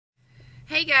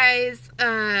Hey guys,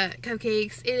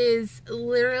 Cupcakes. It is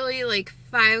literally like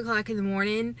 5 o'clock in the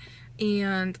morning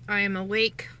and I am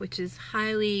awake, which is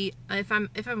highly, if I'm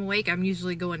awake, I'm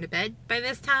usually going to bed by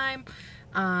this time.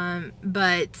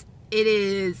 But it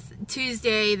is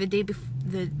Tuesday, the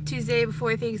Tuesday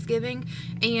before Thanksgiving,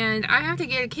 and I have to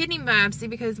get a kidney biopsy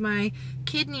because my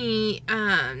kidneys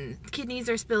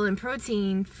are spilling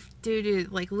protein due to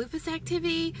like lupus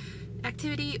activity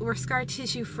or scar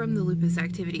tissue from the lupus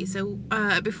activity. So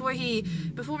before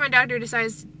my doctor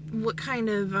decides what kind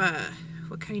of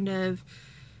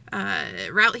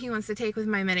route he wants to take with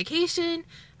my medication,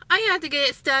 I have to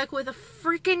get stuck with a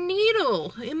freaking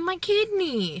needle in my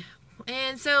kidney.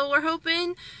 And so we're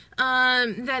hoping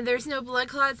that there's no blood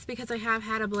clots, because I have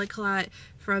had a blood clot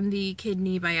from the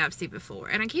kidney biopsy before.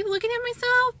 And I keep looking at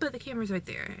myself, but the camera's right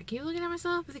there. I keep looking at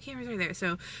myself, but the camera's right there.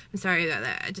 So I'm sorry about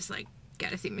that. I just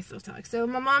gotta see myself talk. So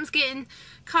my mom's getting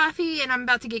coffee and I'm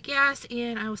about to get gas,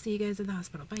 and I will see you guys at the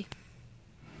hospital. Bye.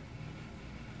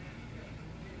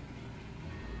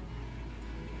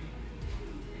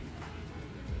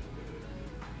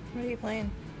 What are you playing?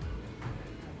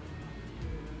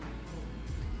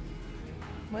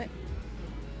 What?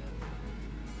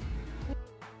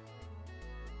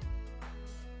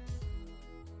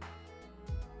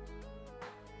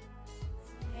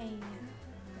 Hey.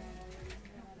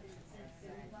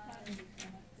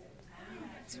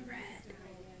 It's red.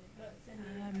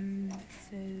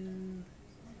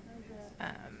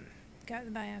 Got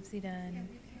the biopsy done.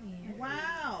 And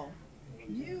wow,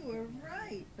 you were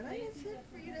right, but I didn't say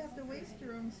for you to have to waste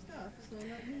your own stuff. So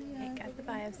let me. I got the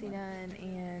biopsy done,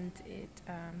 and it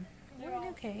went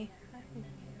okay.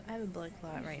 I have a blood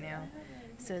clot right now,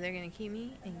 so they're gonna keep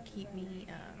me.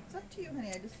 It's up to you, honey.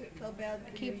 I just felt bad.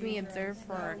 Keep me observed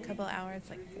for a couple hours,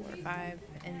 like 4 or 5,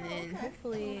 and then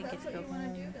hopefully I get to go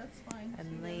home.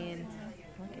 I'm laying.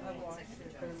 Look at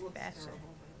this fashion.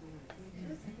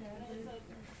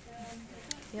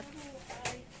 Yep.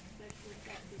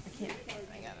 I can't.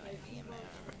 I got an idea in my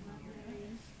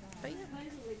arm. But yeah.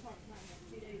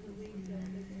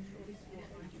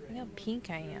 Look how pink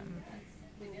I am.